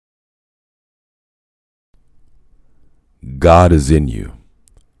God is in you.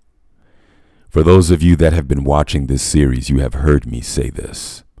 For those of you that have been watching this series, you have heard me say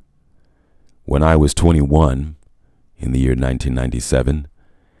this. When I was 21, in the year 1997,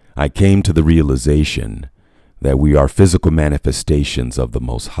 I came to the realization that we are physical manifestations of the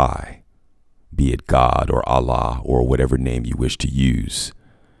Most High, be it God or Allah or whatever name you wish to use.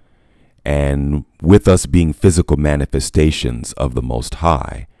 And with us being physical manifestations of the Most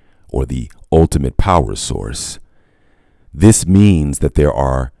High, or the ultimate power source, this means that there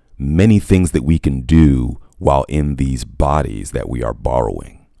are many things that we can do while in these bodies that we are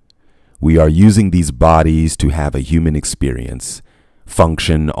borrowing. We are using these bodies to have a human experience,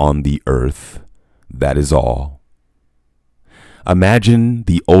 function on the earth. That is all. Imagine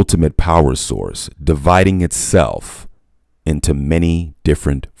the ultimate power source dividing itself into many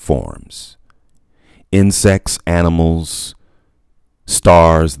different forms. Insects, animals,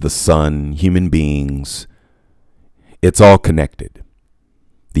 stars, the sun, human beings. It's all connected.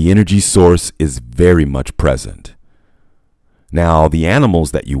 The energy source is very much present. Now, the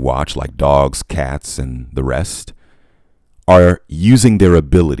animals that you watch, like dogs, cats, and the rest, are using their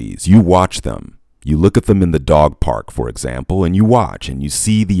abilities. You watch them. You look at them in the dog park, for example, and you watch and you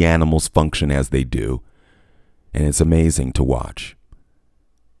see the animals function as they do. And it's amazing to watch.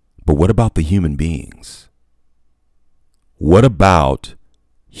 But what about the human beings? What about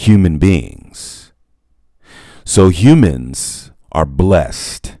human beings? So humans are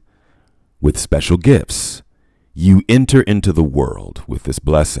blessed with special gifts. You enter into the world with this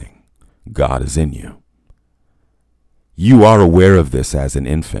blessing. God is in you. You are aware of this as an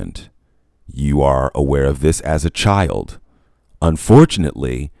infant. You are aware of this as a child.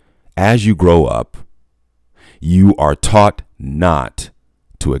 Unfortunately, as you grow up, you are taught not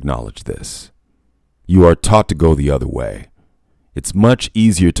to acknowledge this. You are taught to go the other way. It's much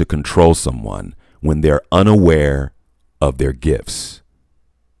easier to control someone when they're unaware of their gifts.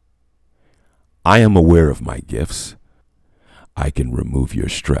 I am aware of my gifts. I can remove your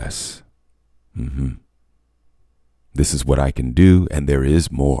stress. This is what I can do, and there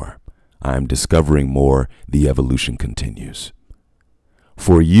is more. I am discovering more. The evolution continues.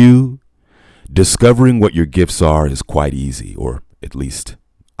 For you, discovering what your gifts are is quite easy, or at least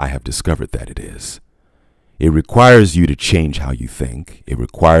I have discovered that it is. It requires you to change how you think. It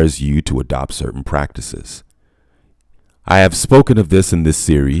requires you to adopt certain practices. I have spoken of this in this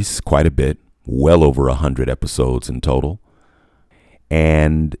series quite a bit, well over 100 episodes in total.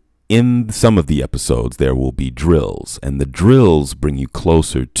 And in some of the episodes, there will be drills, and the drills bring you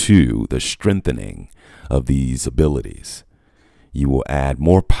closer to the strengthening of these abilities. You will add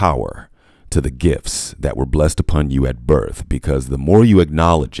more power to the gifts that were blessed upon you at birth, because the more you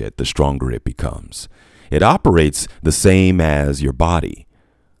acknowledge it, the stronger it becomes. It operates the same as your body.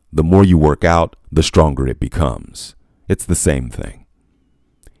 The more you work out, the stronger it becomes. It's the same thing.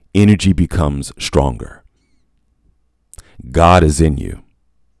 Energy becomes stronger. God is in you.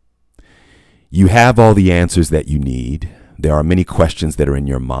 You have all the answers that you need. There are many questions that are in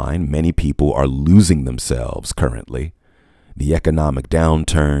your mind. Many people are losing themselves currently. The economic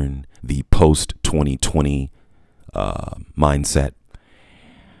downturn, the post-2020 mindset.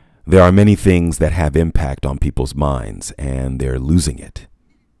 There are many things that have impact on people's minds, and they're losing it.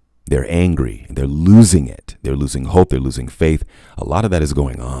 They're angry. They're losing it. They're losing hope. They're losing faith. A lot of that is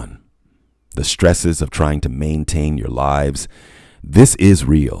going on. The stresses of trying to maintain your lives. This is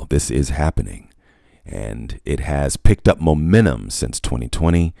real. This is happening. And it has picked up momentum since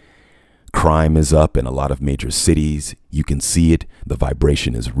 2020. Crime is up in a lot of major cities. You can see it. The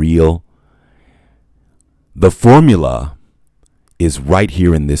vibration is real. The formula is right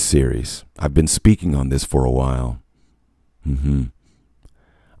here in this series. I've been speaking on this for a while.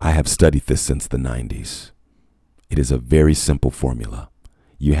 I have studied this since the 90s. It is a very simple formula.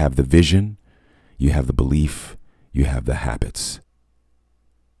 You have the vision, you have the belief, you have the habits.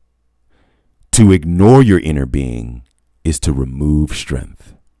 To ignore your inner being is to remove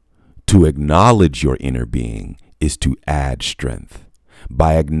strength. To acknowledge your inner being is to add strength.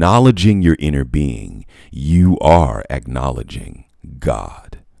 By acknowledging your inner being, you are acknowledging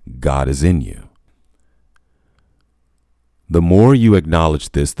God. God is in you. The more you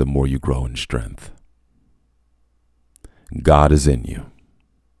acknowledge this, the more you grow in strength. God is in you,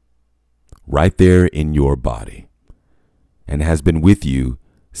 right there in your body, and has been with you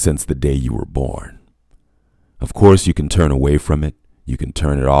since the day you were born. Of course, you can turn away from it. You can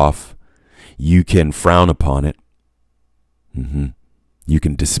turn it off. You can frown upon it. You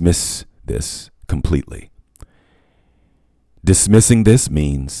can dismiss this completely. Dismissing this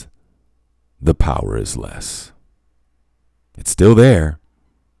means the power is less. It's still there,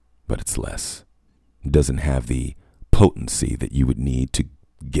 but it's less. It doesn't have the potency that you would need to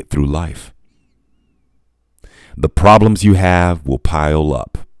get through life. The problems you have will pile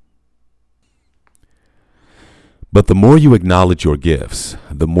up. But the more you acknowledge your gifts,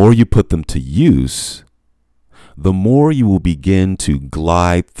 the more you put them to use, the more you will begin to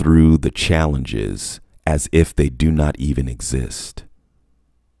glide through the challenges as if they do not even exist.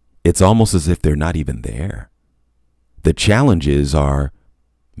 It's almost as if they're not even there. The challenges are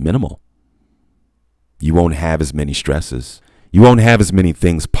minimal. You won't have as many stresses. You won't have as many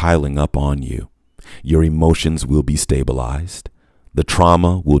things piling up on you. Your emotions will be stabilized. The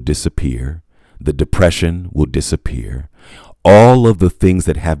trauma will disappear. The depression will disappear. All of the things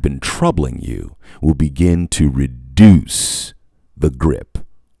that have been troubling you will begin to reduce the grip.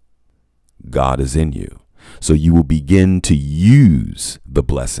 God is in you. So you will begin to use the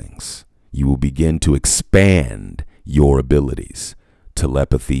blessings. You will begin to expand your abilities,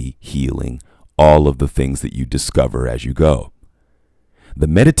 telepathy, healing, all of the things that you discover as you go. The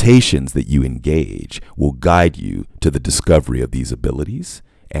meditations that you engage will guide you to the discovery of these abilities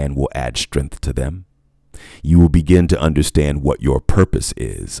and will add strength to them. You will begin to understand what your purpose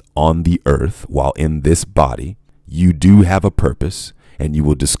is on the earth while in this body. You do have a purpose, and you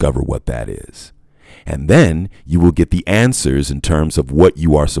will discover what that is. And then you will get the answers in terms of what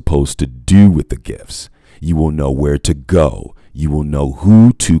you are supposed to do with the gifts. You will know where to go. You will know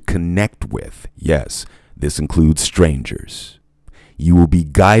who to connect with. Yes, this includes strangers. You will be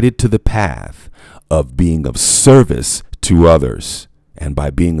guided to the path of being of service to others. And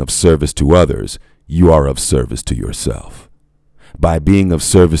by being of service to others, you are of service to yourself. By being of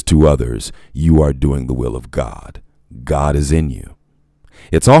service to others, you are doing the will of God. God is in you.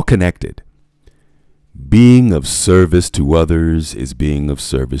 It's all connected. Being of service to others is being of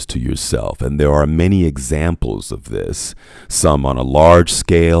service to yourself. And there are many examples of this, some on a large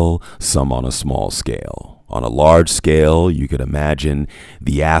scale, some on a small scale. On a large scale, you could imagine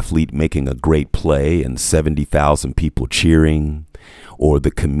the athlete making a great play and 70,000 people cheering, or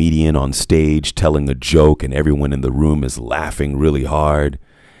the comedian on stage telling a joke and everyone in the room is laughing really hard.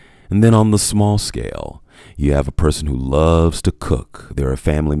 And then on the small scale, you have a person who loves to cook. They're a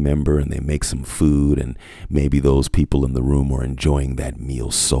family member and they make some food, and maybe those people in the room are enjoying that meal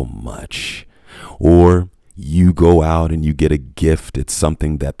so much. Or you go out and you get a gift. It's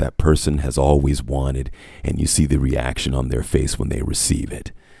something that that person has always wanted, and you see the reaction on their face when they receive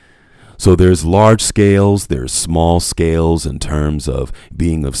it. So there's large scales, there's small scales in terms of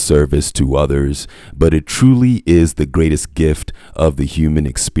being of service to others, but it truly is the greatest gift of the human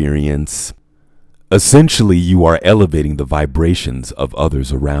experience. Essentially, you are elevating the vibrations of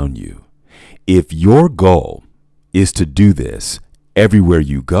others around you. If your goal is to do this everywhere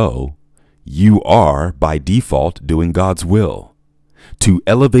you go, you are, by default, doing God's will, to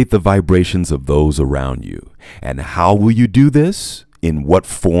elevate the vibrations of those around you. And how will you do this? In what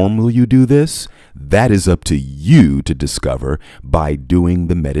form will you do this? That is up to you to discover by doing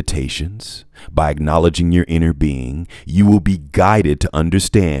the meditations, by acknowledging your inner being. You will be guided to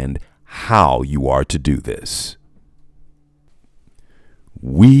understand how you are to do this.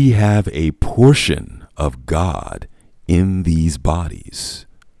 We have a portion of God in these bodies.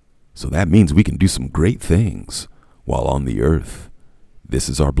 So that means we can do some great things while on the earth. This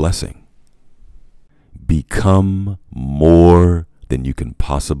is our blessing. Become more than you can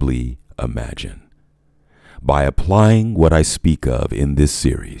possibly imagine. By applying what I speak of in this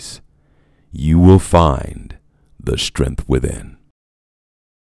series, you will find the strength within.